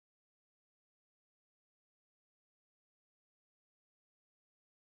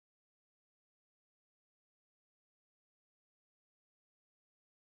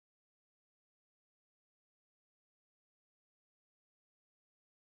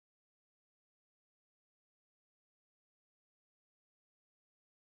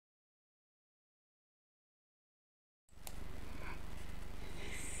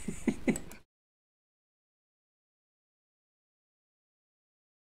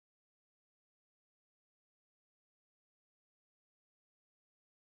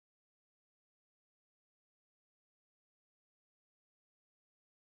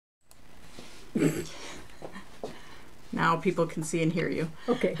Now people can see and hear you.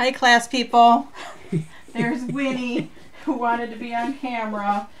 Okay. Hi, class people. There's Winnie, who wanted to be on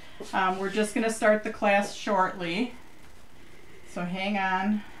camera. We're just going to start the class shortly. So hang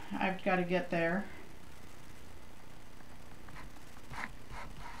on. I've got to get there.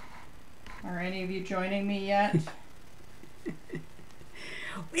 Are any of you joining me yet?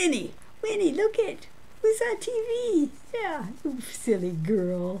 Winnie, look it. Who's on TV? Yeah, you silly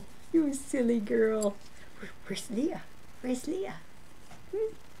girl. You silly girl. Where's Leah? Where's Leah?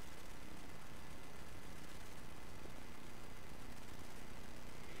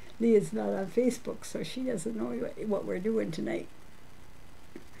 Leah's not on Facebook, so she doesn't know what we're doing tonight.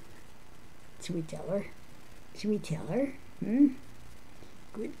 Should we tell her? Should we tell her?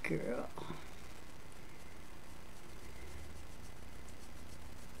 Good girl.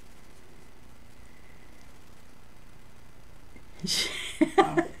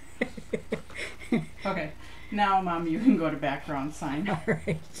 Oh. Okay, now Mom, you can go to background sign. All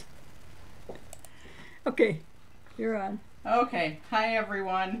right. Okay, you're on. Okay, hi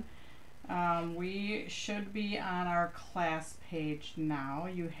everyone. We should be on our class page now.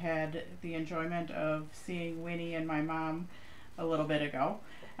 You had the enjoyment of seeing Winnie and my mom a little bit ago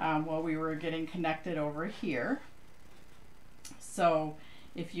while we were getting connected over here. So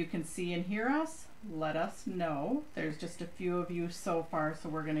if you can see and hear us, let us know. There's just a few of you so far, so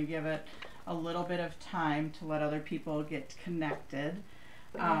we're going to give it a little bit of time to let other people get connected.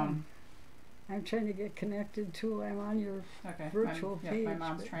 I'm trying to get connected too. I'm on your virtual page. My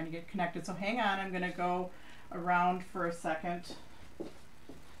mom's trying to get connected. So hang on, I'm going to go around for a second.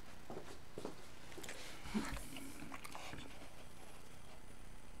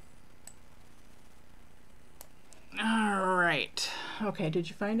 All right. Okay, did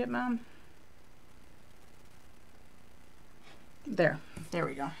you find it, Mom? There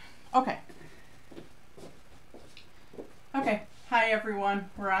we go. Okay. Okay, hi everyone.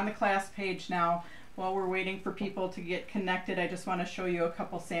 We're on the class page now. While we're waiting for people to get connected, I just want to show you a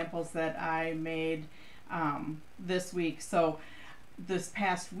couple samples that I made this week. So this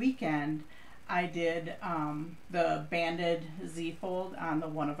past weekend, I did the banded Z-fold on the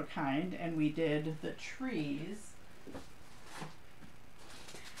one of a kind, and we did the trees.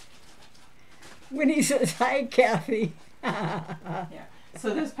 Winnie says, hi, Kathy. Yeah.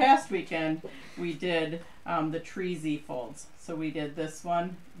 So this past weekend, we did the tree Z-folds. So we did this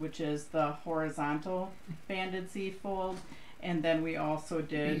one, which is the horizontal banded Z-fold, and then we also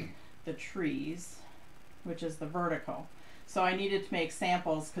did the trees, which is the vertical. So I needed to make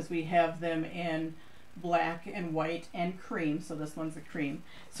samples because we have them in black and white and cream. So this one's a cream.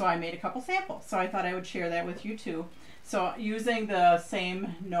 So I made a couple samples. So I thought I would share that with you too. So using the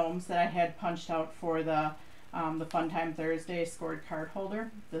same gnomes that I had punched out for the Fun Time Thursday scored card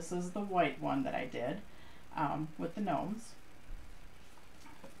holder, this is the white one that I did with the gnomes.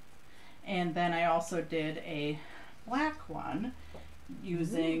 And then I also did a black one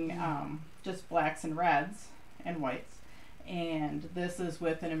using just blacks and reds and whites. And this is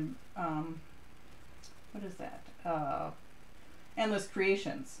with an, what is that? Endless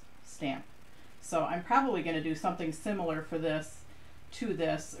Creations stamp. So I'm probably going to do something similar for this, to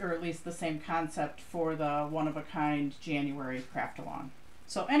this, or at least the same concept for the one-of-a-kind January craft along.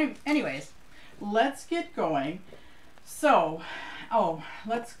 So anyways, let's get going. So,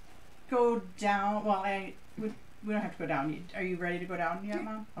 let's go down. Well, we don't have to go down. Are you ready to go down yet,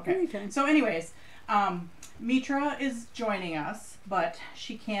 Mom? Okay. Anytime. So anyways, Mitra is joining us, but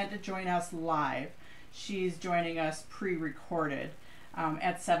she can't join us live. She's joining us pre-recorded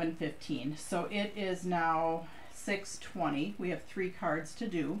at 7:15. So it is now 6:20. We have 3 cards to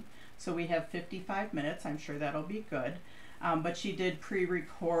do, so we have 55 minutes. I'm sure that'll be good. But she did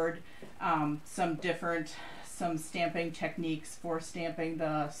pre-record some stamping techniques for stamping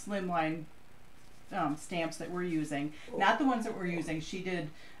the Slimline stamps that we're using. Not the ones that we're using. She did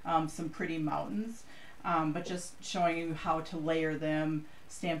some pretty mountains, but just showing you how to layer them,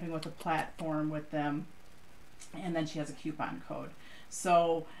 stamping with a platform with them, and then she has a coupon code.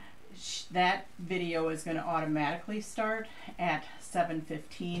 So that video is going to automatically start at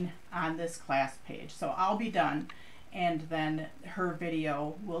 7:15 on this class page. So I'll be done, and then her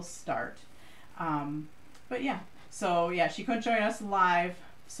video will start. But yeah, so yeah, she couldn't join us live,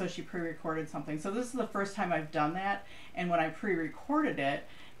 so she pre-recorded something. So this is the first time I've done that, and when I pre-recorded it,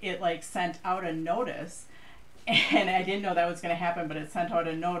 it like sent out a notice, and I didn't know that was going to happen, but it sent out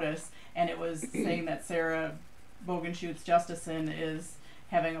a notice, and it was saying that Sarah Bogenschutz Justison is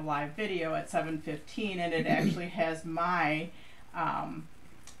having a live video at 7:15, and it actually has my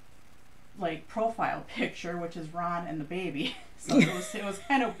like profile picture, which is Ron and the baby. So it was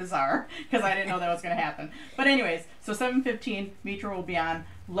kind of bizarre because I didn't know that was going to happen. But anyways, so 7:15, Mitra will be on.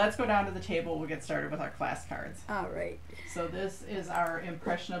 Let's go down to the table. We'll get started with our class cards. All right. So this is our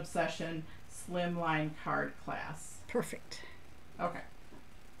Impression Obsession Slimline card class. Perfect. Okay.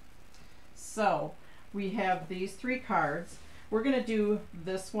 So we have these 3 cards. We're going to do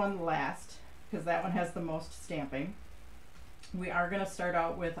this one last because that one has the most stamping. We are going to start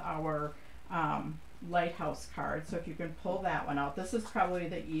out with our lighthouse card. So if you can pull that one out, this is probably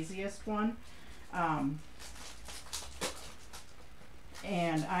the easiest one.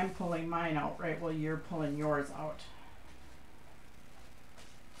 And I'm pulling mine out right while you're pulling yours out.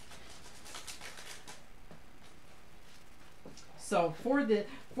 So for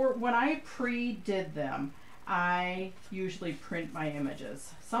when I pre-did them, I usually print my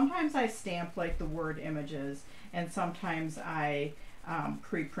images. Sometimes I stamp like the word images, and sometimes I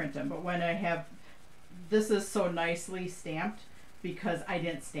pre-print them. But when I have, this is so nicely stamped because I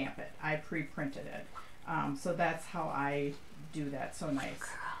didn't stamp it. I pre-printed it. So that's how I do that so nice.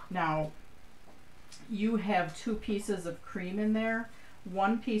 Now, you have 2 pieces of cream in there.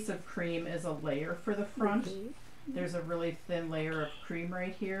 One piece of cream is a layer for the front. There's a really thin layer of cream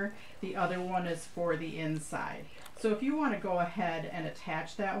right here. The other one is for the inside. So if you want to go ahead and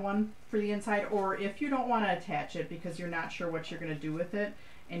attach that one for the inside, or if you don't want to attach it because you're not sure what you're going to do with it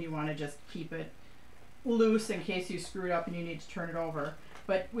and you want to just keep it loose in case you screw it up and you need to turn it over.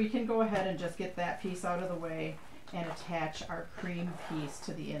 But we can go ahead and just get that piece out of the way and attach our cream piece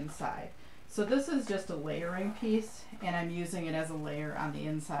to the inside. So this is just a layering piece, and I'm using it as a layer on the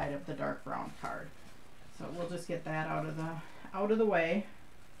inside of the dark brown card. So we'll just get that out of the way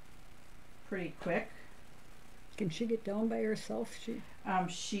pretty quick. Can she get down by herself?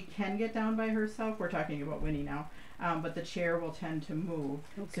 She can get down by herself. We're talking about Winnie now. But the chair will tend to move.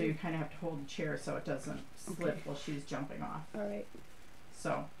 Okay. So you kind of have to hold the chair so it doesn't slip while she's jumping off. All right.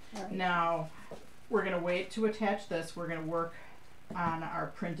 So now we're going to wait to attach this. We're going to work on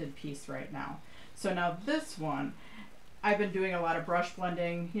our printed piece right now. So now this one, I've been doing a lot of brush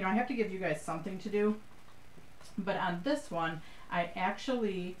blending. You know, I have to give you guys something to do. But on this one, I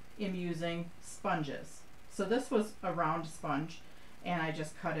actually am using sponges. So this was a round sponge, and I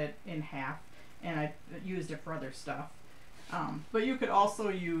just cut it in half, and I used it for other stuff. But you could also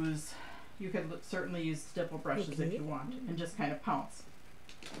use, certainly use stipple brushes if you want, and just kind of pounce.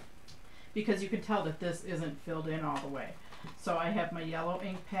 Because you can tell that this isn't filled in all the way. So I have my yellow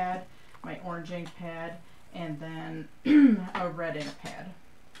ink pad, my orange ink pad, and then a red ink pad.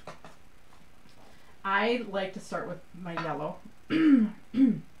 I like to start with my yellow,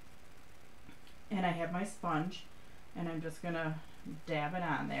 and I have my sponge, and I'm just going to dab it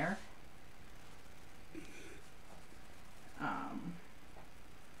on there.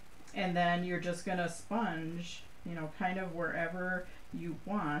 And then you're just going to sponge, you know, kind of wherever you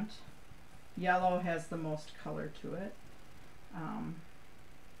want. Yellow has the most color to it. I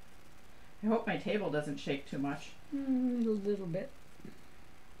hope my table doesn't shake too much. A little bit.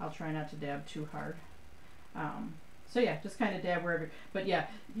 I'll try not to dab too hard. So yeah, just kind of dab wherever. But yeah,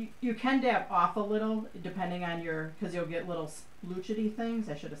 you can dab off a little depending on your, because you'll get little sploochety things.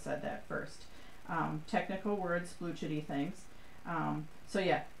 I should have said that first. Technical word, sploochety things. So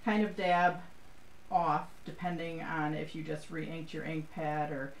yeah, kind of dab off depending on if you just re-inked your ink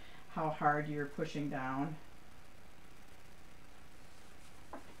pad or how hard you're pushing down.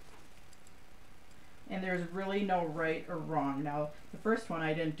 And there's really no right or wrong. Now, the first one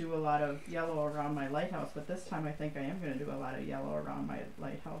I didn't do a lot of yellow around my lighthouse, but this time I think I am going to do a lot of yellow around my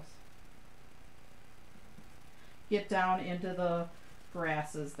lighthouse. Get down into the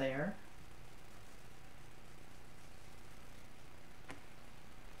grasses there.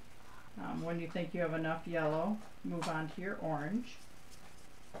 When you think you have enough yellow, move on to your orange.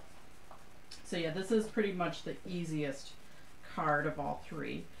 So yeah, this is pretty much the easiest card of all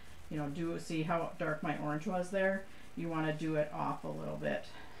 3. You know, see how dark my orange was there? You want to do it off a little bit,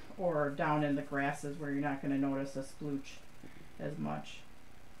 or down in the grasses where you're not going to notice a splooch as much.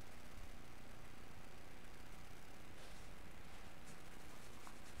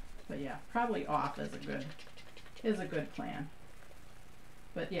 But yeah, probably off is a good plan.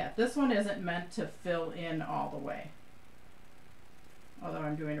 But yeah, this one isn't meant to fill in all the way. Although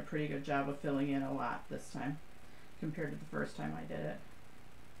I'm doing a pretty good job of filling in a lot this time compared to the first time I did it.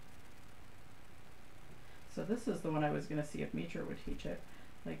 So this is the one I was going to see if Mitra would teach it.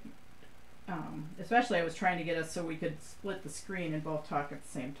 Like, especially I was trying to get us so we could split the screen and both talk at the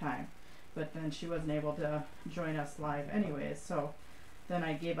same time. But then she wasn't able to join us live anyways. So then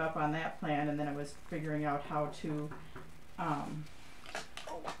I gave up on that plan, and then I was figuring out how to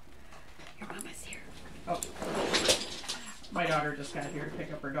Oh, my daughter just got here to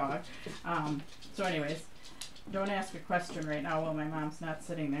pick up her dog. So anyways, don't ask a question right now while my mom's not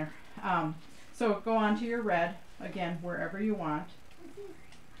sitting there. So go on to your red, again, wherever you want.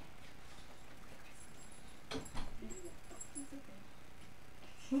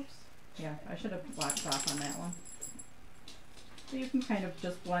 Oops. Yeah, I should have blocked off on that one. So you can kind of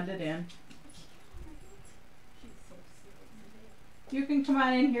just blend it in. You can come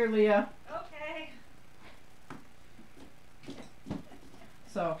on in here, Leah. Okay.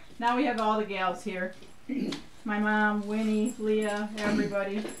 So now we have all the gals here. My mom, Winnie, Leah,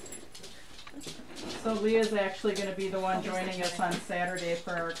 everybody. So Leah's actually going to be the one joining us on Saturday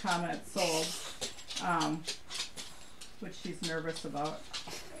for our Comet Sold, which she's nervous about.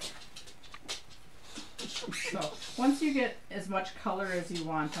 So once you get as much color as you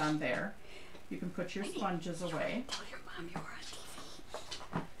want on there, you can put your sponges away. Tell your mom you were on TV.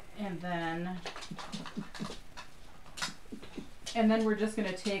 And then we're just going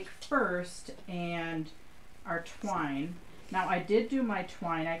to take first and our twine. Now I did do my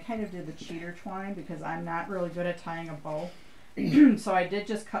twine. I kind of did the cheater twine because I'm not really good at tying a bow. So I did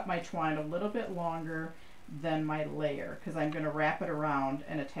just cut my twine a little bit longer than my layer because I'm going to wrap it around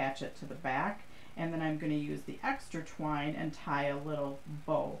and attach it to the back. And then I'm going to use the extra twine and tie a little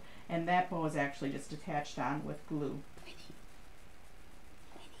bow. And that bow is actually just attached on with glue.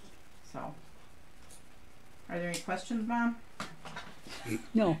 So, are there any questions, Mom?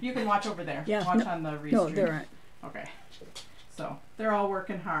 No. You can watch over there. Yeah, Watch no, on the restream. No, there aren't. Okay. So, they're all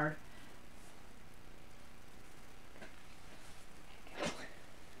working hard.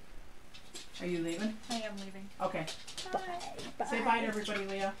 Are you leaving? I am leaving. Okay. Bye. Bye. Say bye to everybody,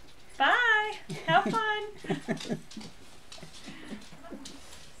 Leah. Bye. Have fun.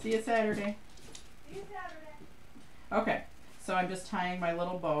 See you Saturday. See you Saturday. Okay. So I'm just tying my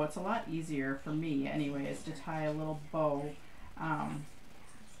little bow. It's a lot easier for me anyways to tie a little bow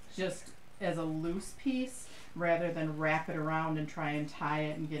just as a loose piece rather than wrap it around and try and tie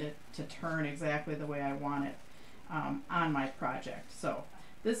it and get it to turn exactly the way I want it on my project. So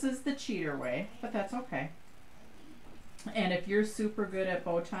this is the cheater way, but that's okay. And if you're super good at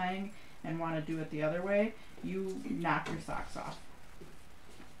bow tying and want to do it the other way, you knock your socks off.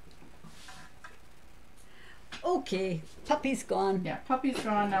 Okay, puppy's gone. Yeah, puppy's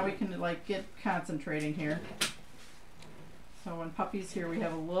gone. Now we can like get concentrating here. So when puppy's here, we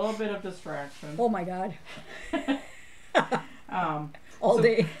have a little bit of distraction. Oh my God. All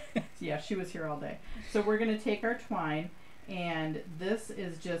day. Yeah, she was here all day. So we're going to take our twine, and this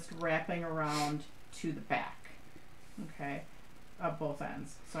is just wrapping around to the back, okay, of both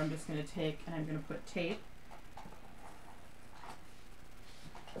ends. So I'm just going to take, and I'm going to put tape.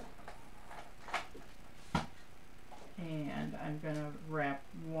 And I'm going to wrap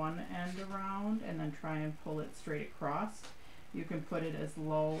one end around and then try and pull it straight across. You can put it as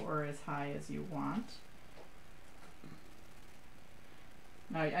low or as high as you want.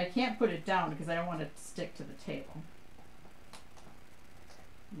 Now I can't put it down because I don't want it to stick to the table,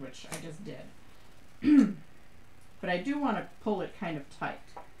 which I just did. But I do want to pull it kind of tight.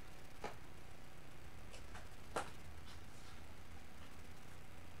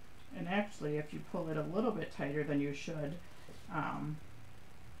 And actually, if you pull it a little bit tighter than you should,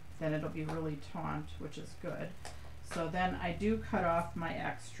 then it'll be really taut, which is good. So then I do cut off my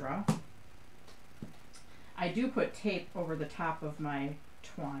extra. I do put tape over the top of my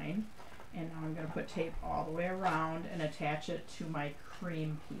twine, and now I'm going to put tape all the way around and attach it to my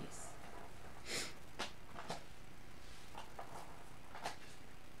cream piece.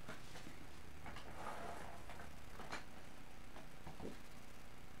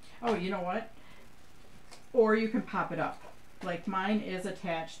 Oh, you know what? Or you can pop it up. Like mine is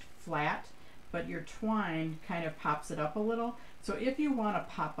attached flat, but your twine kind of pops it up a little. So if you want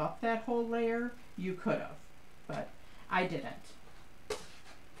to pop up that whole layer, you could have, but I didn't.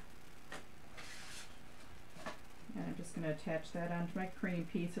 And I'm just going to attach that onto my cream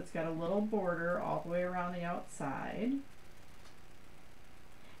piece. It's got a little border all the way around the outside.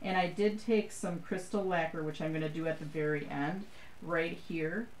 And I did take some crystal lacquer, which I'm going to do at the very end, right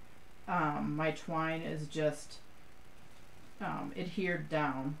here. My twine is just adhered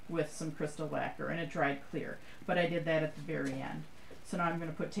down with some crystal lacquer, and it dried clear, but I did that at the very end. So now I'm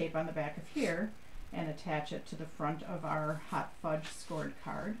going to put tape on the back of here and attach it to the front of our Hot Fudge scored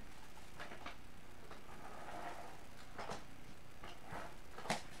card.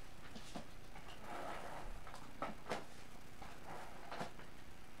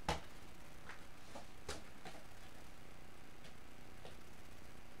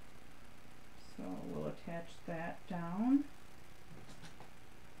 So we'll attach that down.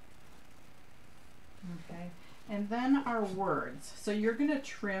 Okay, and then our words. So you're going to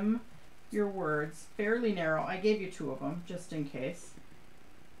trim your words fairly narrow. I gave you 2 of them just in case.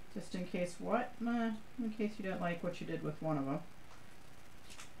 Just in case what? In case you didn't like what you did with one of them.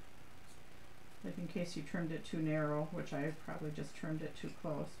 Like in case you trimmed it too narrow, which I probably just trimmed it too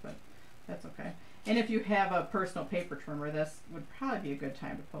close, but that's okay. And if you have a personal paper trimmer, this would probably be a good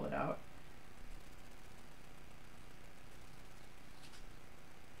time to pull it out.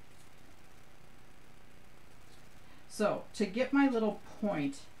 So to get my little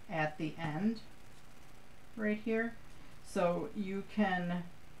point at the end right here, so you can,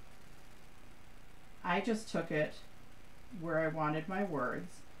 I just took it where I wanted my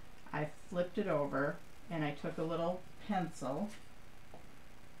words, I flipped it over and I took a little pencil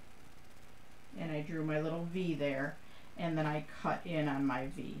and I drew my little V there, and then I cut in on my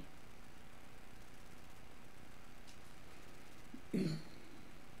V.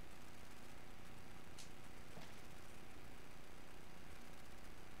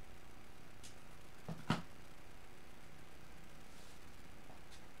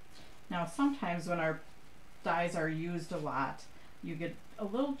 Now sometimes when our dies are used a lot, you get a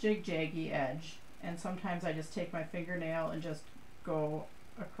little jig-jaggy edge, and sometimes I just take my fingernail and just go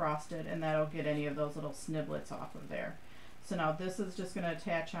across it, and that'll get any of those little sniblets off of there. So now this is just going to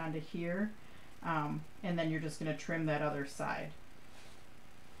attach onto here, and then you're just going to trim that other side.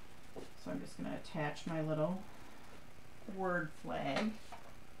 So I'm just going to attach my little word flag.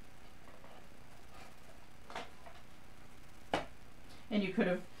 And you could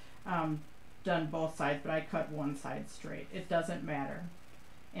have done both sides, but I cut one side straight. It doesn't matter.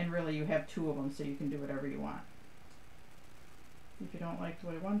 And really you have 2 of them, so you can do whatever you want. If you don't like the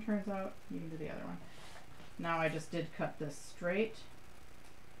way one turns out, you can do the other one. Now I just did cut this straight,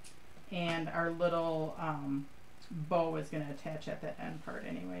 and our little bow is going to attach at that end part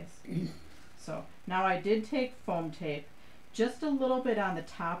anyways. So now I did take foam tape, just a little bit on the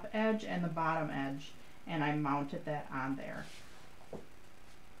top edge and the bottom edge, and I mounted that on there.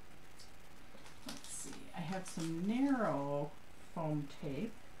 Let's see, I have some narrow foam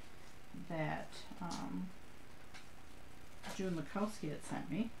tape that June Lukowski had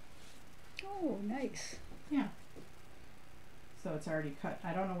sent me. Oh, nice. Yeah. So it's already cut.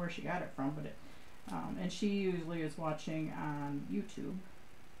 I don't know where she got it from, but it, and she usually is watching on YouTube.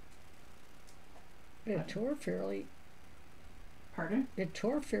 It tore fairly. Pardon? It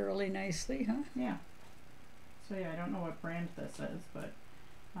tore fairly nicely, huh? Yeah. So yeah, I don't know what brand this is, but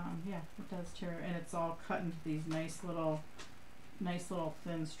yeah, it does tear, and it's all cut into these nice little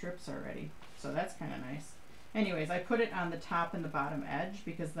thin strips already. So that's kind of nice. Anyways, I put it on the top and the bottom edge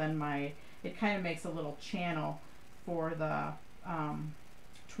because then it kind of makes a little channel for the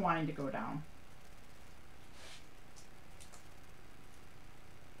twine to go down.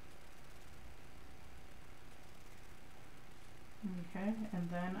 Okay, and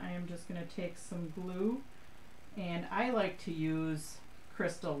then I am just going to take some glue, and I like to use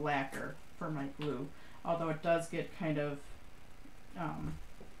crystal lacquer for my glue, although it does get kind of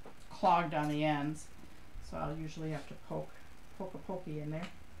clogged on the ends, so I'll usually have to poke a pokey in there.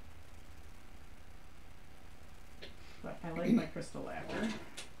 But I like my crystal lacquer,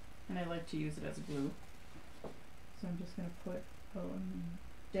 and I like to use it as a glue. So I'm just going to put a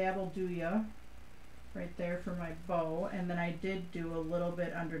dabble do ya right there for my bow, and then I did do a little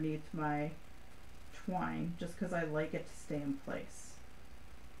bit underneath my twine just because I like it to stay in place.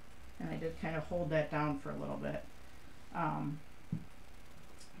 And I did kind of hold that down for a little bit. So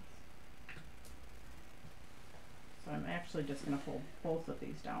I'm actually just going to hold both of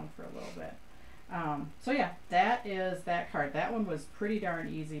these down for a little bit. So yeah, that is that card. That one was pretty darn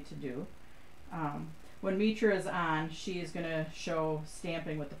easy to do. When Mitra is on, she is going to show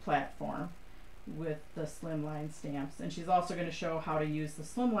stamping with the platform with the Slimline stamps, and she's also going to show how to use the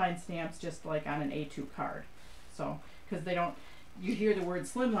Slimline stamps just like on an A2 card. So, because they don't, you hear the word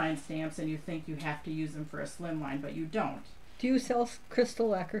Slimline stamps and you think you have to use them for a Slimline, but you don't. Do you sell crystal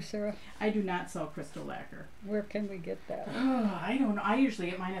lacquer, Sarah? I do not sell crystal lacquer. Where can we get that? I don't know. I usually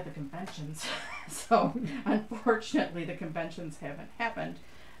get mine at the conventions. So unfortunately the conventions haven't happened.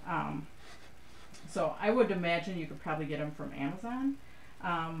 So I would imagine you could probably get them from Amazon.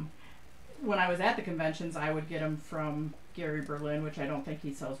 When I was at the conventions, I would get them from Gary Berlin, which I don't think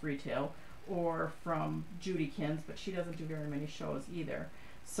he sells retail, or from Judy Kins, but she doesn't do very many shows either.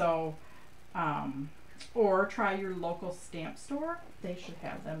 So, or try your local stamp store. They should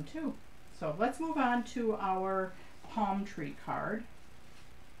have them too. So let's move on to our palm tree card,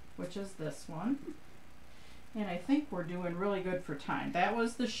 which is this one. And I think we're doing really good for time. That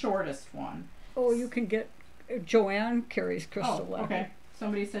was the shortest one. Oh, you can get, Joanne carries crystal lacquer. Okay.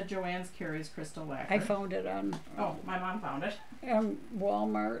 Somebody said Joanne's carries crystal lacquer. I found it on Oh, my mom found it.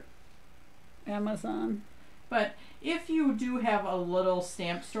 Walmart, Amazon. But if you do have a little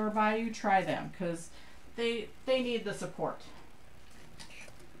stamp store by you, try them because they need the support.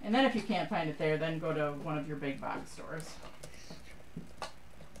 And then if you can't find it there, then go to one of your big box stores.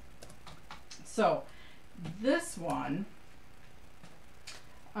 So this one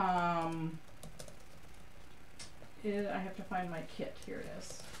I have to find my kit. Here it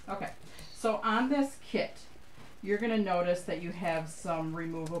is. Okay, so on this kit, you're going to notice that you have some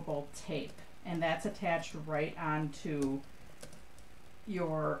removable tape, and that's attached right onto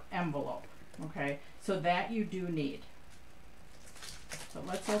your envelope. Okay, so that you do need. So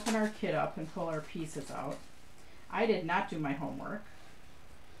let's open our kit up and pull our pieces out. I did not do my homework.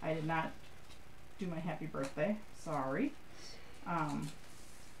 I did not do my happy birthday. Sorry.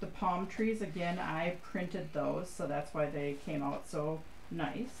 The palm trees, again, I printed those, so that's why they came out so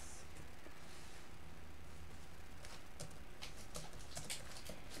nice.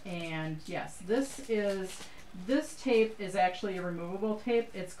 And yes, this tape is actually a removable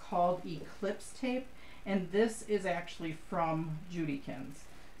tape. It's called Eclipse tape, and this is actually from Judykins.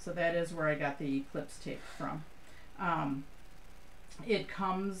 So that is where I got the Eclipse tape from. It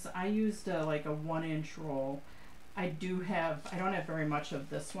comes, I used like a 1-inch roll. I don't have very much of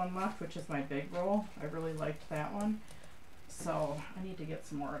this one left, which is my big roll. I really liked that one. So I need to get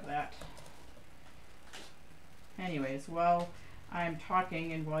some more of that. Anyways, while I'm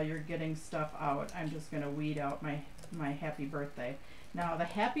talking and while you're getting stuff out, I'm just going to weed out my happy birthday. Now the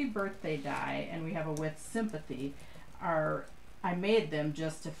happy birthday die, and we have a with sympathy, I made them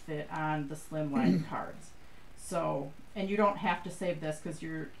just to fit on the Slimline cards. So, and you don't have to save this because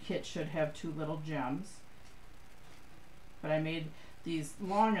your kit should have 2 little gems. But I made these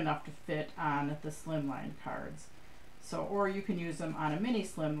long enough to fit on the Slimline cards. So, or you can use them on a mini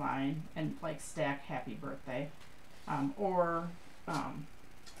Slimline and like stack happy birthday. Or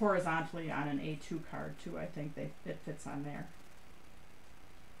horizontally on an A2 card too. I think it fits on there.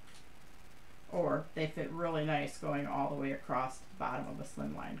 Or they fit really nice going all the way across the bottom of a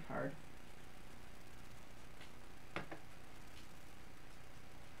Slimline card.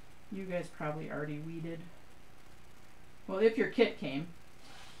 You guys probably already weeded. Well, if your kit came.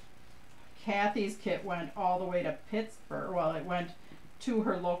 Kathy's kit went all the way to Pittsburgh. Well, it went to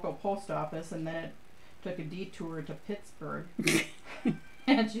her local post office, and then it took a detour to Pittsburgh.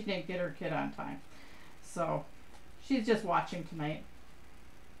 And she didn't get her kit on time. So she's just watching tonight.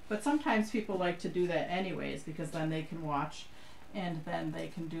 But sometimes people like to do that anyways, because then they can watch and then they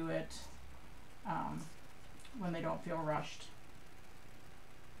can do it when they don't feel rushed.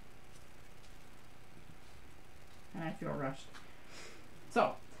 And I feel rushed.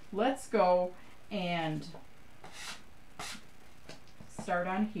 So let's go and start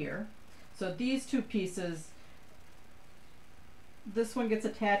on here. So these 2 pieces, this one gets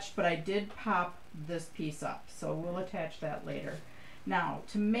attached, but I did pop this piece up, so we'll attach that later. Now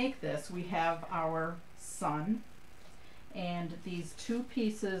to make this, we have our sun and these 2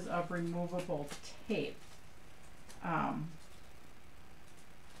 pieces of removable tape.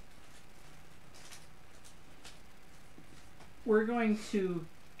 We're going to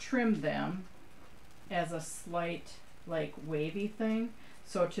trim them as a slight like wavy thing.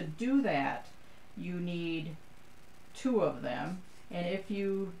 So to do that, you need 2 of them. And if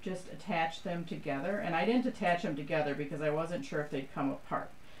you just attach them together, and I didn't attach them together because I wasn't sure if they'd come apart,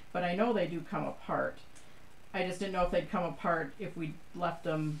 but I know they do come apart. I just didn't know if they'd come apart if we left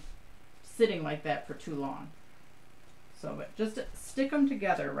them sitting like that for too long. So but just stick them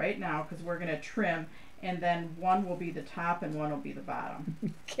together right now because we're going to trim, and then one will be the top and one will be the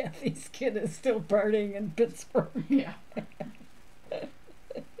bottom. Kathy's kid is still partying in Pittsburgh. Yeah.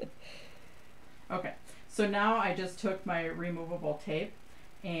 Okay, so now I just took my removable tape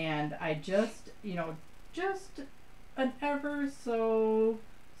and I just, just an ever so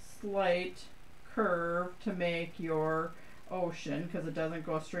slight curve to make your ocean, because it doesn't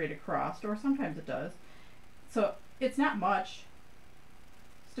go straight across, or sometimes it does. So it's not much,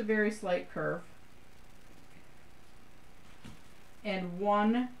 just a very slight curve. And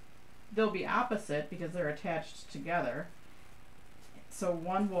one, they'll be opposite because they're attached together. So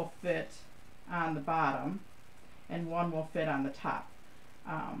one will fit on the bottom and one will fit on the top.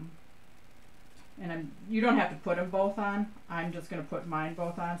 And you don't have to put them both on. I'm just going to put mine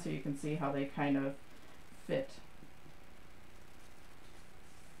both on so you can see how they kind of fit.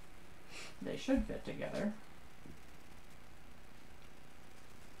 They should fit together.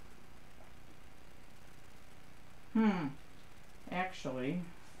 Actually,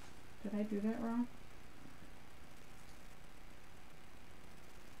 did I do that wrong?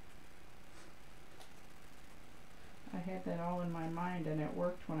 had that all in my mind and it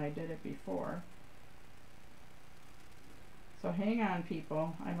worked when I did it before. So hang on,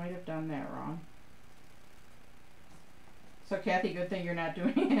 people. I might have done that wrong. So Kathy, good thing you're not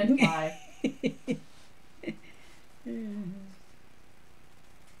doing it live.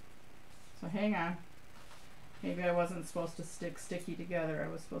 So hang on. Maybe I wasn't supposed to stick sticky together.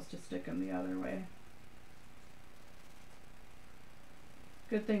 I was supposed to stick them the other way.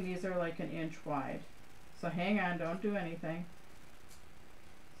 Good thing these are like 1 inch wide. So hang on, don't do anything.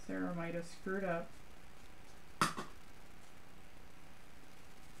 Sarah might have screwed up.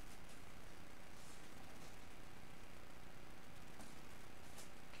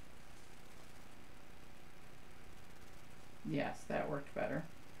 Yes, that worked better.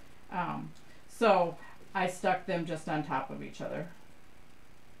 So I stuck them just on top of each other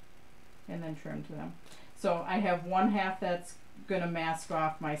and then trimmed them. So I have 1/2 that's going to mask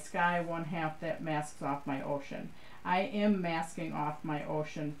off my sky, 1/2 that masks off my ocean. I am masking off my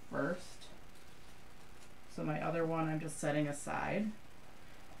ocean first. So my other one I'm just setting aside.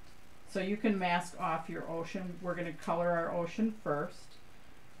 So you can mask off your ocean. We're going to color our ocean first.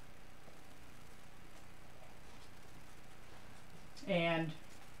 And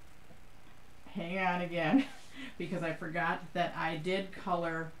hang on again, because I forgot that I did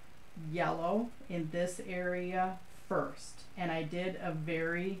color yellow in this area first, and I did a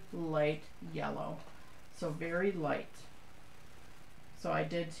very light yellow, so very light. So I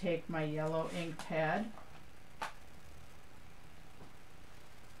did take my yellow ink pad.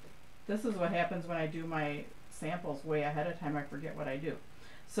 This is what happens when I do my samples way ahead of time. I forget what I do.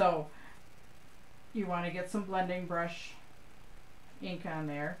 So you want to get some blending brush ink on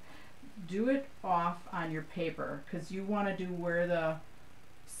there. Do it off on your paper because you want to do where the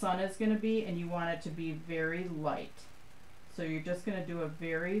sun is going to be, and you want it to be very light. So you're just going to do a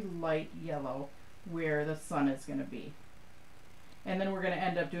very light yellow where the sun is going to be. And then we're going to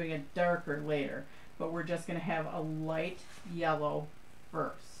end up doing it darker later, but we're just going to have a light yellow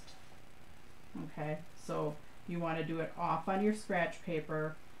first. Okay, so you want to do it off on your scratch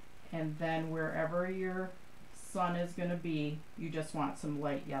paper, and then wherever your sun is going to be, you just want some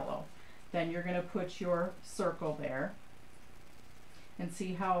light yellow. Then you're going to put your circle there, and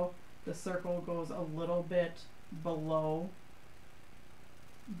see how the circle goes a little bit below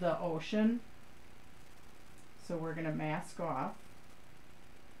the ocean. So we're going to mask off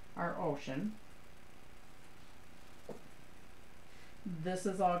our ocean. This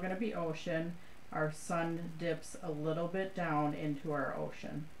is all going to be ocean. Our sun dips a little bit down into our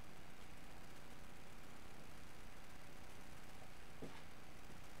ocean.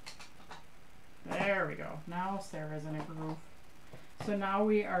 There we go. Now Sarah's in a groove. So now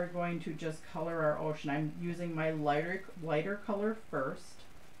we are going to just color our ocean. I'm using my lighter color first.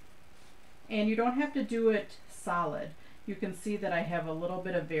 And you don't have to do it solid. You can see that I have a little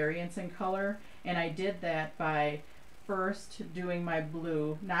bit of variance in color, and I did that by first doing my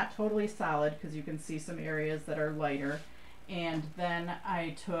blue, not totally solid because you can see some areas that are lighter, and then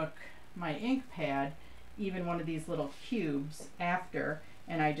I took my ink pad, even one of these little cubes after,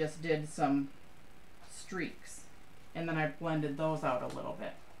 and I just did some streaks, and then I blended those out a little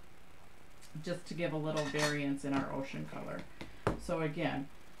bit just to give a little variance in our ocean color. So again,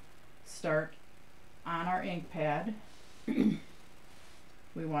 start on our ink pad. We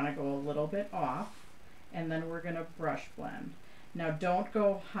want to go a little bit off, and then we're going to brush blend. Now don't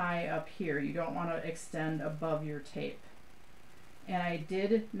go high up here. You don't want to extend above your tape. And I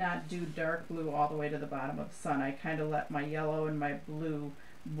did not do dark blue all the way to the bottom of the sun. I kind of let my yellow and my blue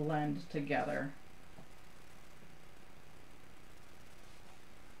blend together.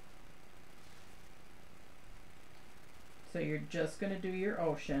 So you're just going to do your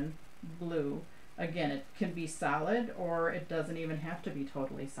ocean blue. Again, it can be solid, or it doesn't even have to be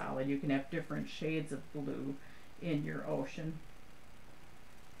totally solid. You can have different shades of blue in your ocean.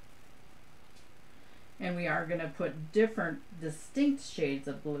 And we are going to put different distinct shades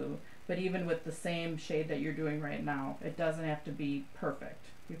of blue, but even with the same shade that you're doing right now, it doesn't have to be perfect.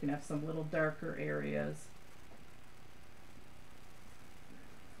 You can have some little darker areas.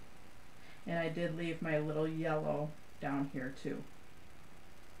 And I did leave my little yellow down here too.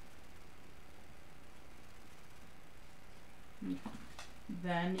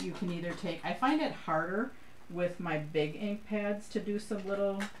 Then you can either take, I find it harder with my big ink pads to do some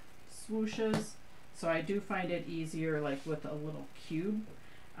little swooshes, so I do find it easier like with a little cube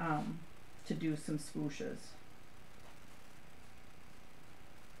to do some swooshes.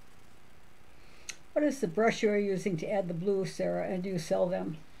 What is the brush you're using to add the blue, Sarah, and do you sell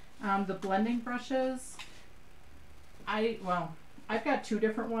them? The blending brushes, I I've got two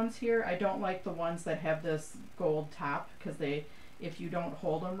different ones here. I don't like the ones that have this gold top because if you don't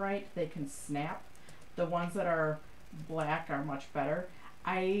hold them right, they can snap. The ones that are black are much better.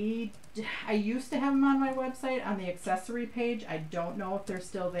 I used to have them on my website on the accessory page. I don't know if they're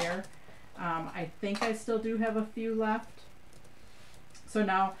still there. I think I still do have a few left. So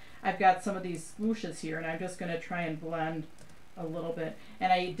now I've got some of these swooshes here, and I'm just going to try and blend a little bit.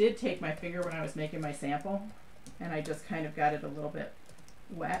 And I did take my finger when I was making my sample, and I just kind of got it a little bit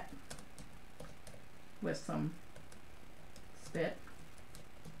wet with some spit.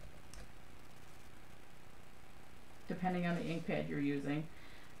 Depending on the ink pad you're using.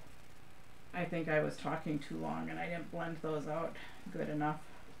 I think I was talking too long and I didn't blend those out good enough.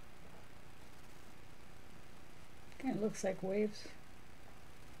 Kind of looks like waves.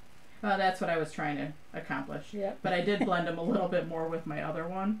 Well, that's what I was trying to accomplish. Yep. But I did blend them a little bit more with my other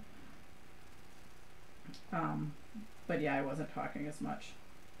one. But yeah, I wasn't talking as much.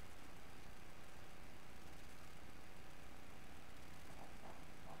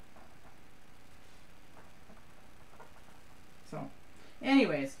 So,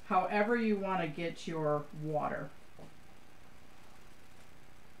 anyways, however you want to get your water.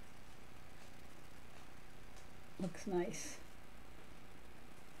 Looks nice.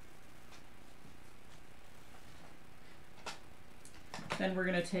 Then we're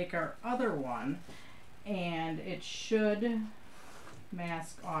going to take our other one, and it should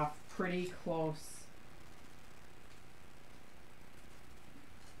mask off pretty close.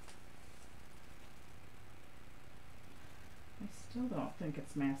 I still don't think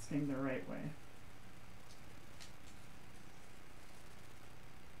it's masking the right way.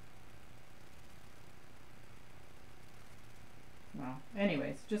 Well,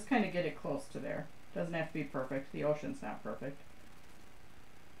 anyways, just kind of get it close to there. Doesn't have to be perfect. The ocean's not perfect.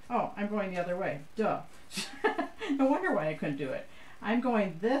 Oh, I'm going the other way. Duh. No wonder why I couldn't do it. I'm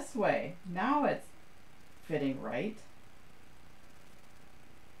going this way. Now it's fitting right.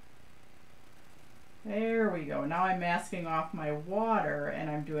 There we go. Now I'm masking off my water and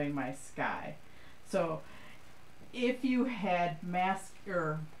I'm doing my sky. So if you had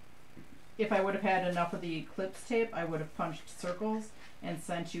if I would have had enough of the Eclipse tape, I would have punched circles and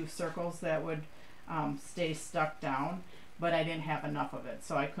sent you circles that would stay stuck down, but I didn't have enough of it,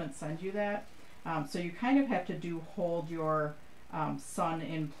 so I couldn't send you that. So you kind of have to hold your sun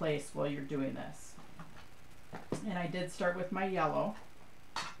in place while you're doing this. And I did start with my yellow.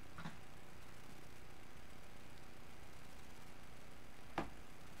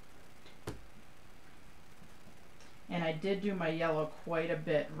 And I did do my yellow quite a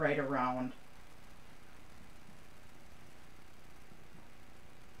bit right around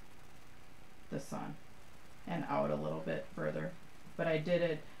the sun and out a little bit further. But I did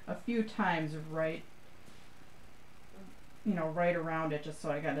it a few times right around it, just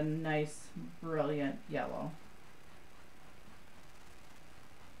so I got a nice, brilliant yellow.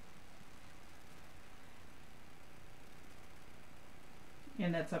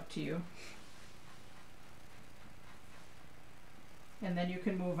 And that's up to you. And then you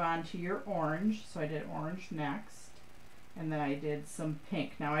can move on to your orange. So I did orange next, and then I did some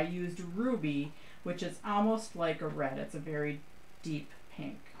pink. Now I used ruby, which is almost like a red. It's a very deep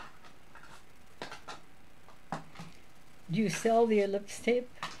pink. Do you sell the ellipse tape?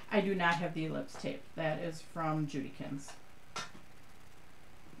 I do not have the ellipse tape. That is from Judykins.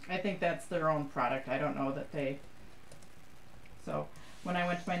 I think that's their own product. I don't know that they... So when I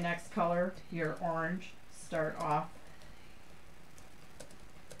went to my next color, your orange, start off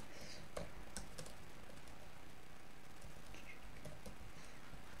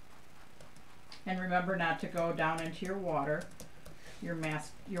and remember not to go down into your water. Your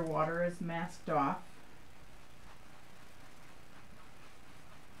water is masked off.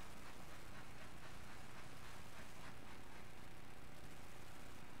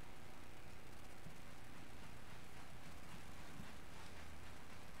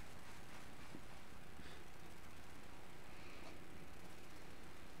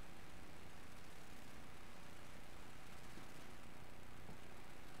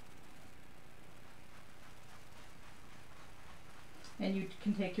 And you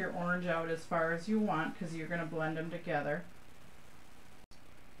can take your orange out as far as you want because you're going to blend them together.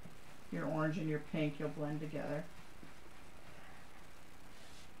 Your orange and your pink you'll blend together.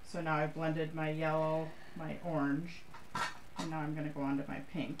 So now I've blended my yellow, my orange, and now I'm going to go on to my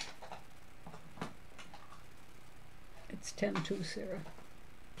pink. It's 10-2, Sarah.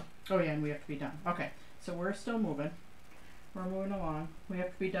 Oh yeah, and we have to be done. Okay, so we're still moving. We're moving along. We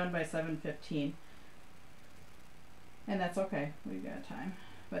have to be done by 7:15. And that's okay. We've got time.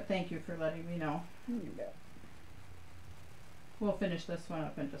 But thank you for letting me know. You bet. We'll finish this one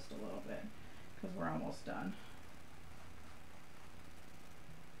up in just a little bit because we're almost done.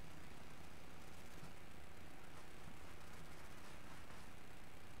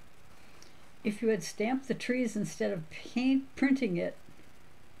 If you had stamped the trees instead of printing it,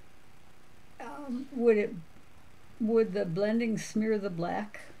 would the blending smear the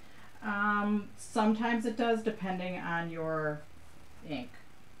black? Sometimes it does, depending on your ink.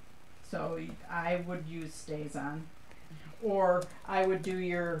 So I would use StazOn, or I would do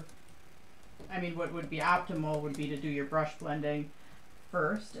your, what would be optimal would be to do your brush blending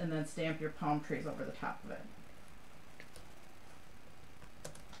first and then stamp your palm trees over the top of it.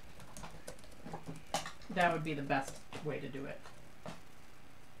 That would be the best way to do it.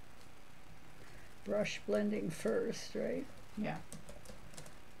 Brush blending first, right? Yeah.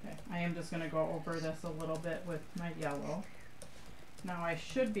 Okay. I am just going to go over this a little bit with my yellow. Now I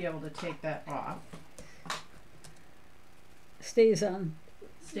should be able to take that off. StazOn.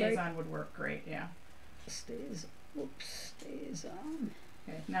 StazOn right? would work great, yeah. Stays on.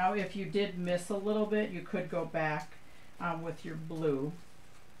 Okay. Now if you did miss a little bit, you could go back with your blue.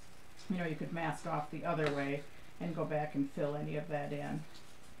 You could mask off the other way and go back and fill any of that in.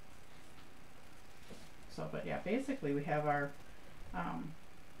 So, but yeah, basically we have our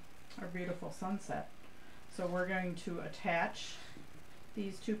beautiful sunset. So we're going to attach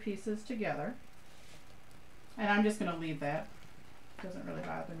these two pieces together, and I'm just going to leave that. Doesn't really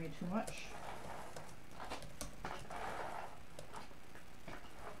bother me too much.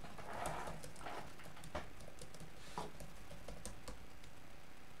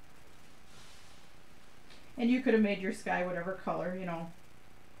 And you could have made your sky whatever color,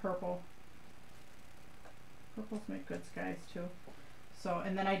 purple. Purples make good skies too. So,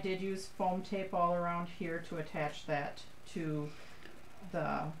 and then I did use foam tape all around here to attach that to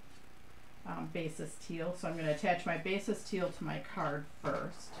the basis teal. So I'm going to attach my basis teal to my card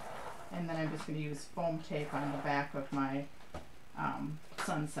first, and then I'm just going to use foam tape on the back of my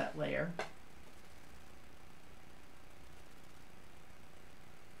sunset layer.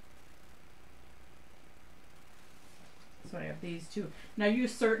 So I have these two. Now you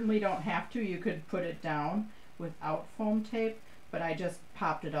certainly don't have to. You could put it down without foam tape, but I just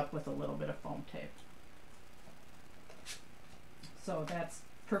popped it up with a little bit of foam tape. So that's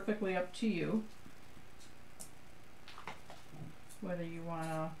perfectly up to you, whether you want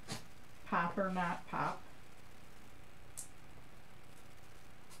to pop or not pop.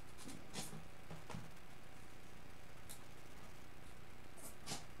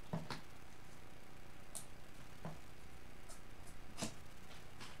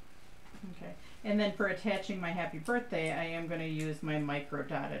 Okay, and then for attaching my happy birthday, I am going to use my micro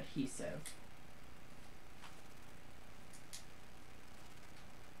dot adhesive.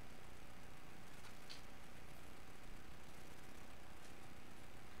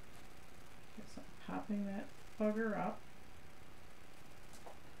 So I'm popping that bugger up.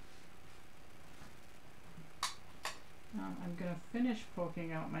 I'm going to finish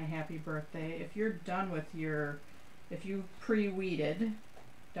poking out my happy birthday. If you're done with if you pre-weeded,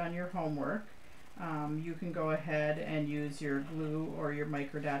 done your homework, you can go ahead and use your glue or your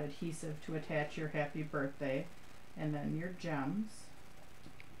micro dot adhesive to attach your happy birthday, and then your gems.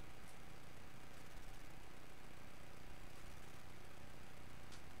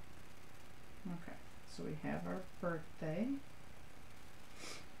 Okay, so we have our birthday,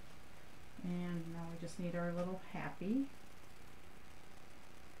 and now we just need our little happy.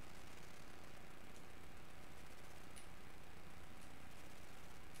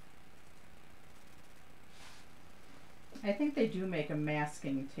 I think they do make a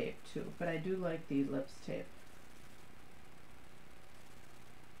masking tape too, but I do like the ellipse tape.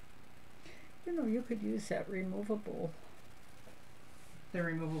 You could use that removable. The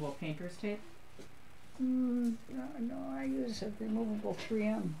removable painter's tape? No, I use a removable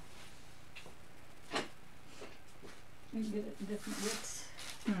 3M. And get it in different widths.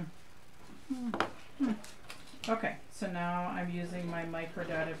 Okay, so now I'm using my micro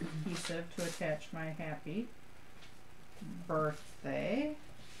dot adhesive to attach my happy birthday.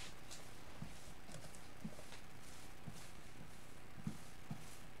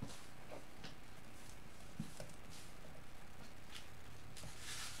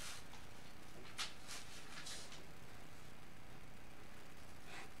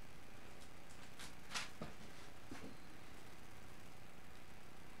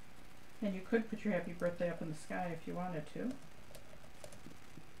 And you could put your happy birthday up in the sky if you wanted to.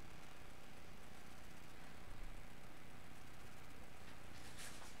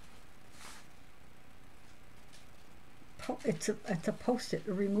 It's a post-it,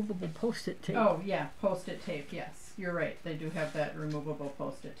 a removable post-it tape. Oh yeah, post-it tape, yes. you're right. They do have that removable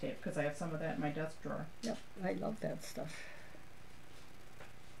Post-it tape because I have some of that in my desk drawer. Yep, I love that stuff.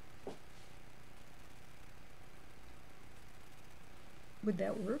 Would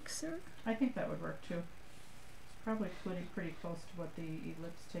that work, sir? I think that would work too. It's probably pretty close to what the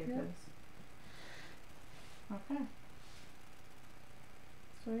ellipse tape Yep. is. Okay.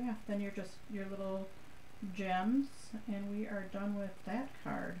 So yeah, then you're just your little gems, and we are done with that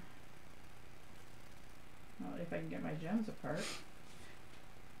card. Well, if I can get my gems apart.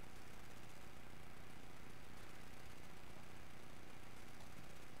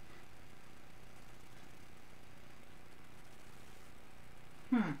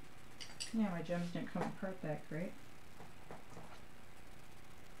 Yeah, my gems didn't come apart that great.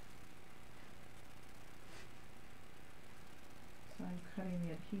 So I'm cutting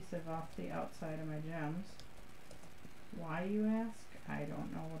the adhesive off the outside of my gems. Why, you ask? I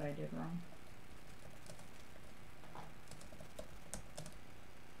don't know what I did wrong.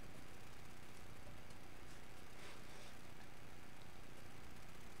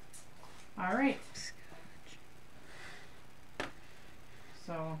 All right.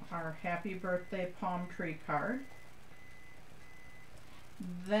 So our happy birthday palm tree card.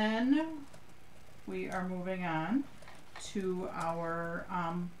 Then we are moving on to our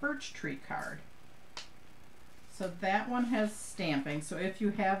birch tree card. So that one has stamping. So if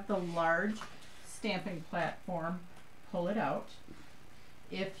you have the large stamping platform, pull it out.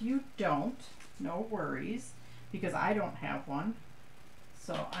 If you don't, no worries, because I don't have one.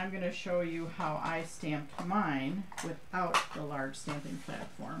 So I'm going to show you how I stamped mine without the large stamping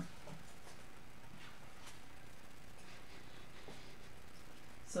platform.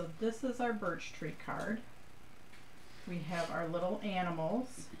 So this is our birch tree card. We have our little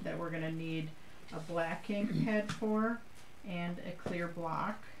animals that we're going to need a black ink pad for and a clear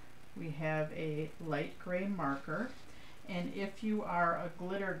block. We have a light gray marker, and if you are a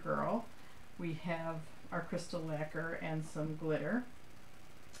glitter girl, we have our crystal lacquer and some glitter.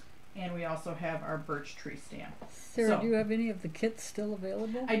 And we also have our birch tree stamp. Sarah, do you have any of the kits still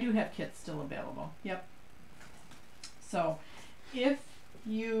available? I do have kits still available. Yep. So if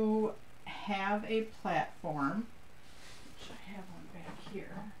you have a platform, which I have one back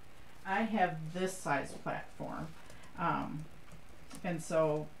here, I have this size platform. And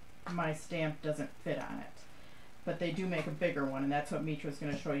so my stamp doesn't fit on it. But they do make a bigger one, and that's what Mitra's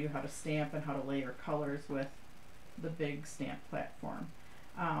going to show you, how to stamp and how to layer colors with the big stamp platform.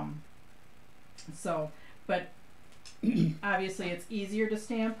 But obviously it's easier to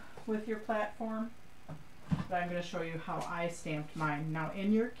stamp with your platform, but I'm going to show you how I stamped mine. Now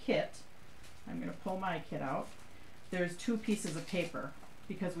in your kit, I'm going to pull my kit out. There's 2 pieces of paper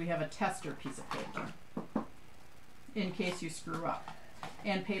because we have a tester piece of paper in case you screw up.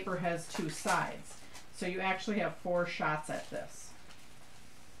 And paper has 2 sides. So you actually have 4 shots at this.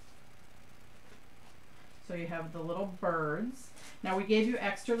 So you have the little birds. Now we gave you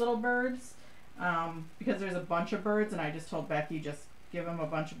extra little birds because there's a bunch of birds, and I just told Becky just give them a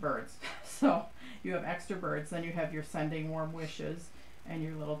bunch of birds. So you have extra birds. Then you have your sending warm wishes and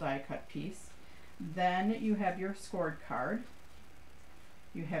your little die cut piece. Then you have your scored card.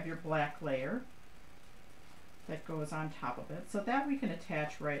 You have your black layer that goes on top of it. So that we can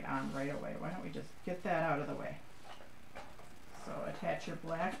attach right on right away. Why don't we just get that out of the way? So attach your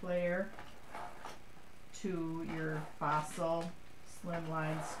black layer to your Fossil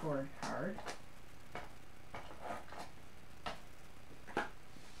Slimline scored card.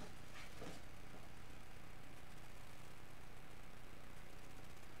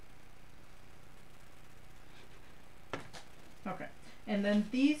 Okay, and then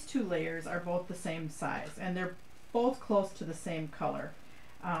these 2 layers are both the same size, and they're both close to the same color.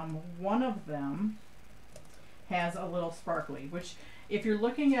 One of them has a little sparkly, which if you're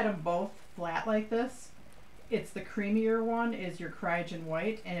looking at them both flat like this, it's the creamier one is your Cryogen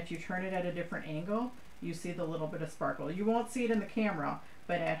white, and if you turn it at a different angle, you see the little bit of sparkle. You won't see it in the camera,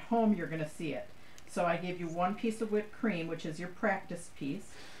 but at home you're going to see it. So I gave you 1 piece of whipped cream, which is your practice piece,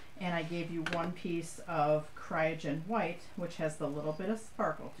 and I gave you 1 piece of Cryogen white, which has the little bit of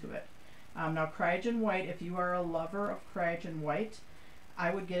sparkle to it. Now Cryogen white, if you are a lover of Cryogen white,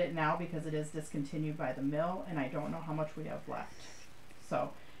 I would get it now because it is discontinued by the mill, and I don't know how much we have left.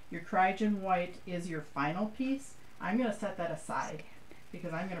 So your Cryogen white is your final piece. I'm going to set that aside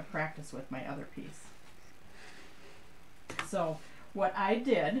because I'm going to practice with my other piece. So what I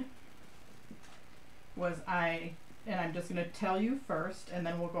did was and I'm just going to tell you first, and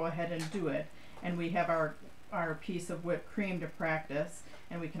then we'll go ahead and do it. And we have our piece of whipped cream to practice,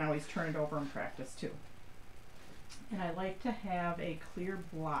 and we can always turn it over and practice too. And I like to have a clear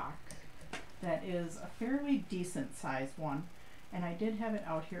block that is a fairly decent sized one. And I did have it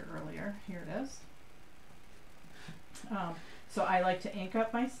out here earlier. Here it is. So I like to ink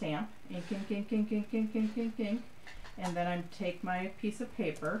up my stamp. Ink, ink, ink, ink, ink, ink, ink, ink, ink. And then I take my piece of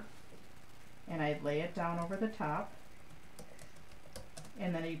paper and I lay it down over the top.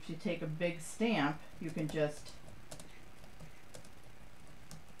 And then if you take a big stamp, you can just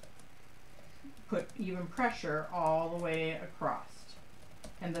put even pressure all the way across.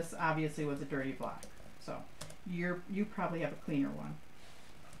 And this obviously was a dirty block. So you probably have a cleaner one.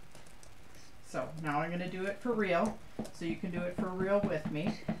 So now I'm going to do it for real, so you can do it for real with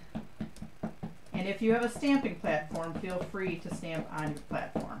me. And if you have a stamping platform, feel free to stamp on your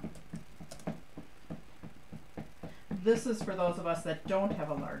platform. This is for those of us that don't have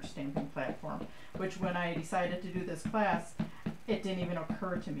a large stamping platform, which when I decided to do this class, it didn't even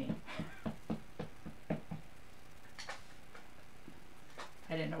occur to me.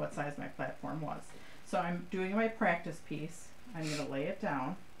 I didn't know what size my platform was. So I'm doing my practice piece. I'm going to lay it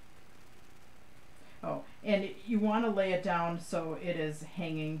down. Oh, and you want to lay it down so it is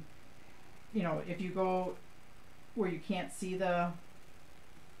hanging, you know, if you go where you can't see the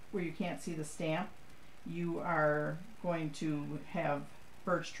stamp, you are going to have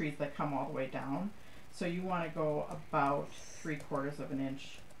birch trees that come all the way down. So you want to go about 3/4 of an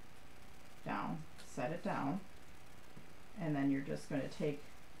inch down, set it down, and then you're just going to take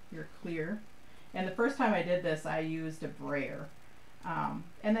your clear. And the first time I did this, I used a brayer, and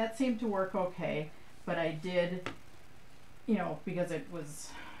that seemed to work okay. But I did, you know, because it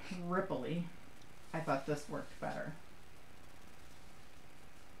was ripply, I thought this worked better.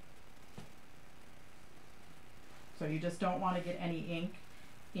 So you just don't want to get any ink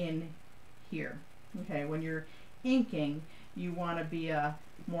in here. Okay, when you're inking, you want to be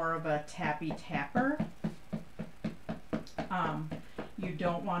more of a tappy tapper. You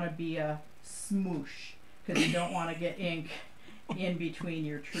don't want to be a smoosh, because you don't want to get ink in between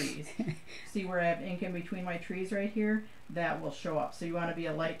your trees. See where I have ink in between my trees right here? That will show up. So you want to be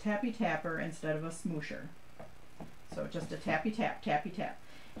a light tappy tapper instead of a smoosher. So just a tappy tap, tappy tap.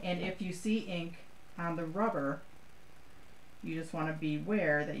 And if you see ink on the rubber, you just want to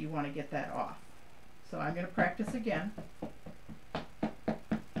beware that you want to get that off. So I'm going to practice again.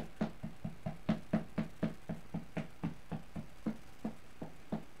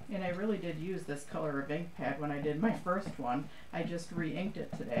 And I really did use this color of ink pad when I did my first one. I just re-inked it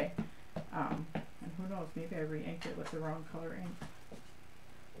today. And who knows, maybe I re-inked it with the wrong color ink.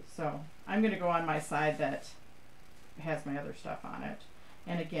 So I'm going to go on my side that has my other stuff on it.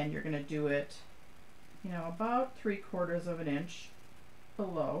 And again, you're going to do it, you know, about 3/4 of an inch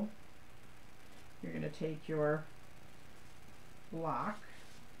below. You're going to take your block,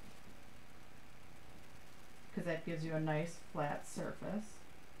 because that gives you a nice flat surface.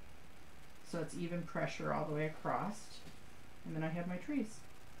 So it's even pressure all the way across. And then I have my trees.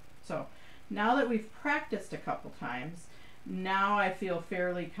 So now that we've practiced a couple times, now I feel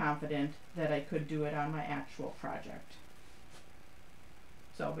fairly confident that I could do it on my actual project.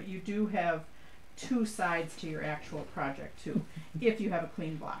 So, but you do have two sides to your actual project too, if you have a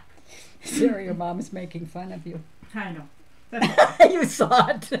clean block. Sarah, your mom's making fun of you. I know. That's okay. You saw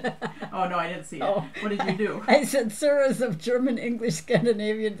it. Oh, no, I didn't see it. Oh. What did you do? I said Sarah's of German, English,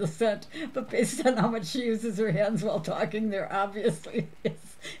 Scandinavian descent, but based on how much she uses her hands while talking, there obviously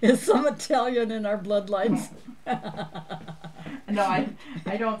is some Italian in our bloodlines. No,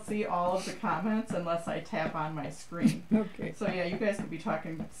 I don't see all of the comments unless I tap on my screen. Okay. So yeah, you guys could be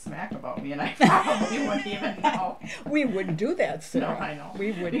talking smack about me and I probably wouldn't even know. We wouldn't do that, Sarah. No, I know.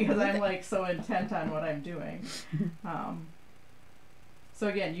 We wouldn't. Because I'm like so intent on what I'm doing. So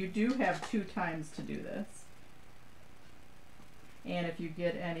again, you do have 2 times to do this. And if you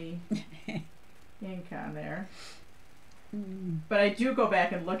get any ink on there. But I do go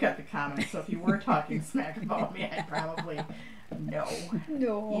back and look at the comments, so if you were talking smack about me, I'd probably know.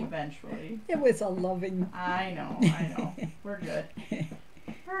 No. Eventually. It was a loving. I know. We're good.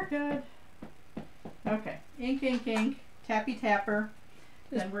 We're good. Okay. Ink, ink, ink. Tappy tapper.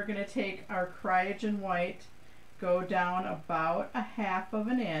 Then we're going to take our Cryogen white, go down about 1/2 of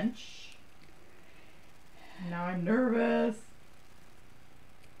an inch. Now I'm nervous.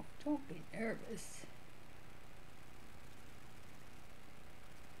 Don't be nervous.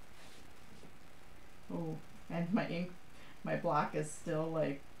 Oh, and my ink, my block is still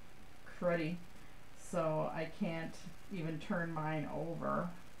like cruddy, so I can't even turn mine over.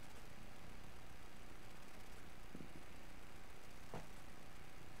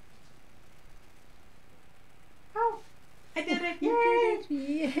 Oh, I did it! Yay!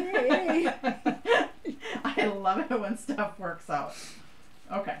 Yay! I love it when stuff works out.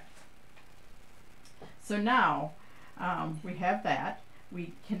 Okay. So now we have that.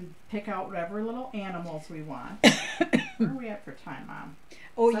 We can pick out whatever little animals we want. Where are we at for time, Mom?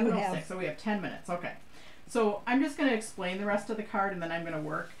 Oh, you 7:06, have. so we have 10 minutes. Okay. So I'm just going to explain the rest of the card, and then I'm going to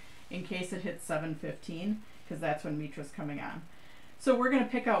work in case it hits 7:15, because that's when Mitra's coming on. So we're going to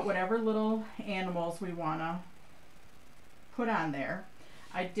pick out whatever little animals we want to put on there.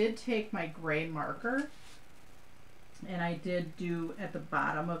 I did take my gray marker, and I did do at the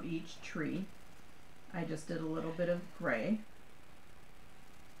bottom of each tree. I just did a little bit of gray.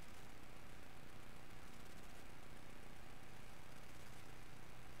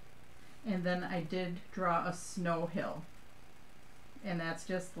 And then I did draw a snow hill, and that's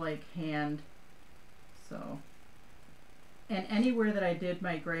just like hand. So, and anywhere that I did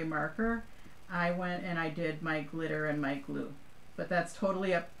my gray marker, I went and I did my glitter and my glue. But that's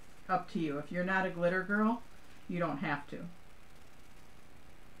totally up to you. If you're not a glitter girl, you don't have to.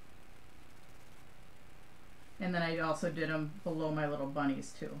 And then I also did them below my little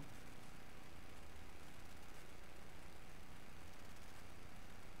bunnies too.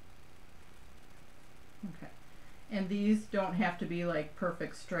 Okay. And these don't have to be like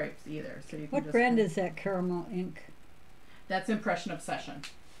perfect stripes either. So you can What just brand is that caramel ink? That's Impression Obsession.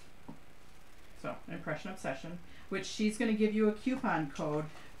 So, Impression Obsession, which she's going to give you a coupon code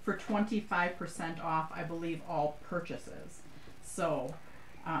for 25% off, I believe, all purchases. So,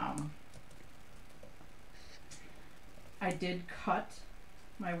 I did cut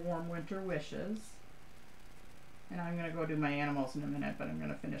my Warm Winter Wishes. And I'm going to go do my animals in a minute, but I'm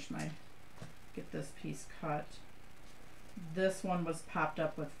going to get this piece cut. This one was popped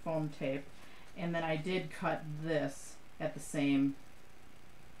up with foam tape, and then I did cut this at the same.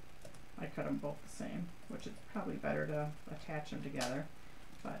 I cut them both the same, which is probably better to attach them together.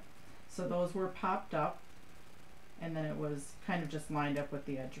 But so those were popped up, and then it was kind of just lined up with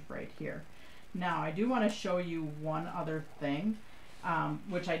the edge right here. Now I do want to show you one other thing,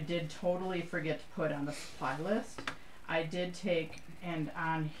 which I did totally forget to put on the supply list. I did take, and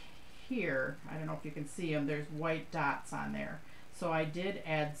on here, I don't know if you can see them, there's white dots on there. So I did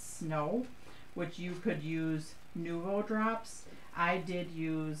add snow, which you could use Nuvo drops. I did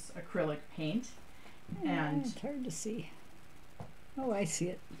use acrylic paint, and it's hard to see. Oh, I see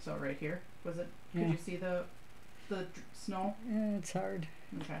it. so right here, was it? Yeah. Could you see the snow? It's hard.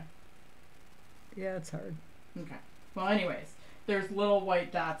 Okay. Yeah, it's hard. Okay. Well, anyways, there's little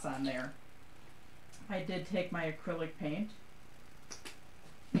white dots on there. I did take my acrylic paint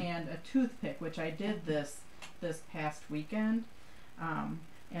and a toothpick, which I did this past weekend,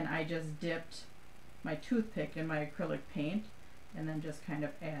 and I just dipped my toothpick in my acrylic paint and then just kind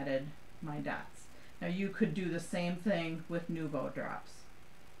of added my dots. Now you could do the same thing with Nuvo drops,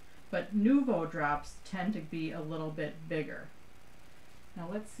 but Nuvo drops tend to be a little bit bigger. Now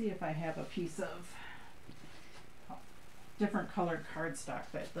let's see if I have a piece of different colored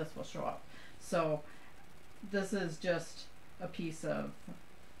cardstock that this will show up. So this is just a piece of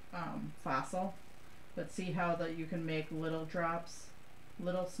fossil, but see how that you can make little drops,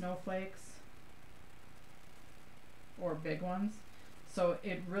 little snowflakes, or big ones. So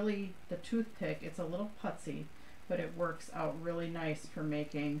it really, the toothpick, it's a little putsy, but it works out really nice for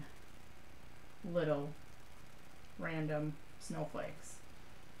making little random snowflakes.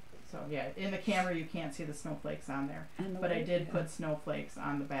 So yeah, in the camera you can't see the snowflakes on there, but I did put snowflakes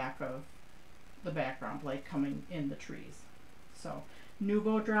on the back of the background, like coming in the trees. So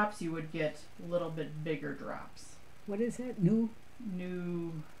Nuvo drops, you would get a little bit bigger drops. What is it? The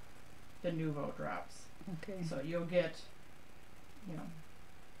Nuvo drops. Okay. So you'll get, you know,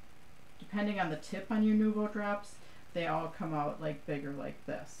 depending on the tip on your Nuvo drops, they all come out like bigger like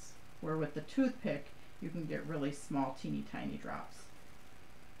this. Where with the toothpick, you can get really small, teeny tiny drops.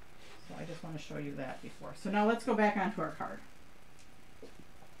 So I just want to show you that before. So now let's go back onto our card.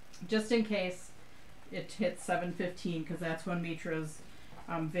 Just in case it hits 7:15, because that's when Mitra's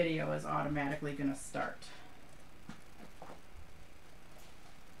video is automatically going to start.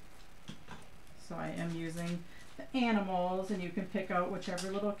 So I am using the animals, and you can pick out whichever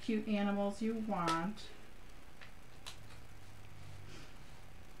little cute animals you want.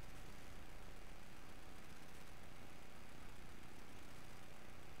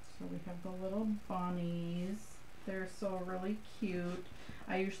 So we have the little bunnies. They're so really cute.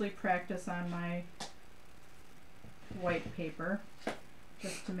 I usually practice on my white paper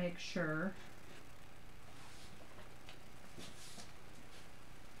just to make sure.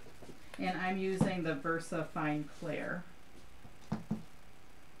 And I'm using the Versa Fine Clair.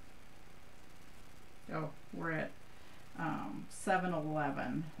 Oh, we're at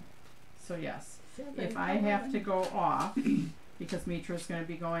 7-Eleven. So yes, if I have to go off, because Mitra's going to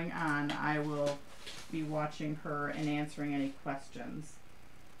be going on, I will be watching her and answering any questions.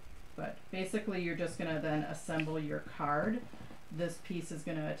 But basically you're just going to then assemble your card. This piece is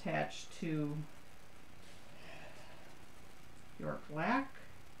going to attach to your black,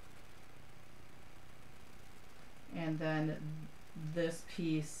 and then this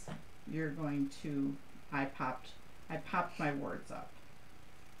piece you're going to, I popped my words up,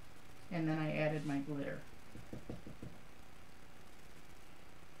 and then I added my glitter.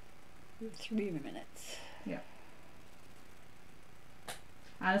 3 minutes. Yeah.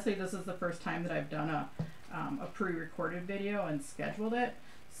 Honestly, this is the first time that I've done a pre-recorded video and scheduled it,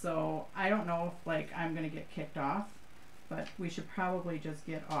 so I don't know if like I'm gonna get kicked off, but we should probably just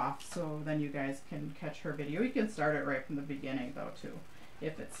get off so then you guys can catch her video. You can start it right from the beginning though too,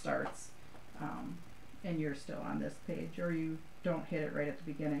 if it starts and you're still on this page, or you don't hit it right at the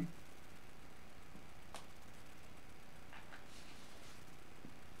beginning.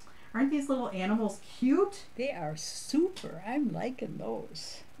 Aren't these little animals cute? They are super. I'm liking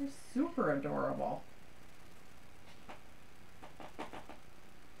those. They're super adorable.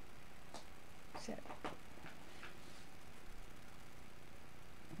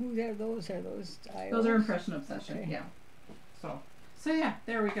 Who are those? Are those IOs? Those are Impression Obsession, Okay. yeah. So yeah,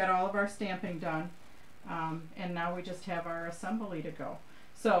 there we got all of our stamping done. And now we just have our assembly to go.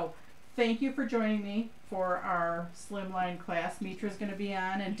 So thank you for joining me for our Slimline class. Mitra's going to be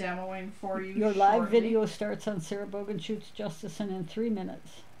on and demoing for you Your live shortly. video starts on Sarah Boganschutz Justison in 3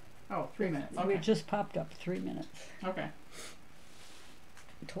 minutes. Oh, 3 minutes. It Okay. just popped up 3 minutes. Okay.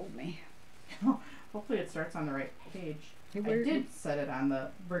 It told me. Hopefully it starts on the right page. Hey, I where- did set it on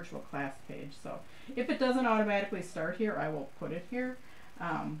the virtual class page, so if it doesn't automatically start here, I will put it here.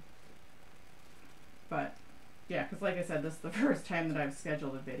 But yeah, because like I said, this is the first time that I've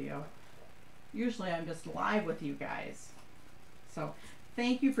scheduled a video. Usually I'm just live with you guys. So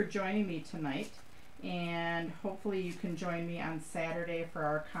thank you for joining me tonight, and hopefully you can join me on Saturday for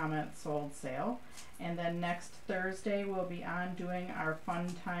our comment sold sale. And then next Thursday we'll be on doing our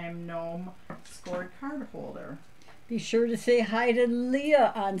Fun Time Gnome scored card holder. Be sure to say hi to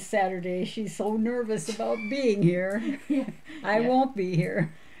Leah on Saturday. She's so nervous about being here. I Yeah. won't be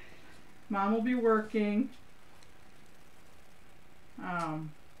here. Mom will be working.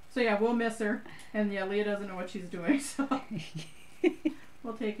 So yeah, we'll miss her. And yeah, Leah doesn't know what she's doing, so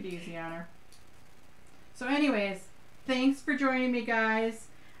we'll take it easy on her. So anyways, thanks for joining me, guys.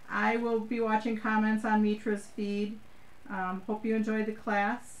 I will be watching comments on Mitra's feed. Hope you enjoyed the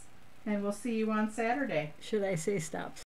class, and we'll see you on Saturday. Should I say stop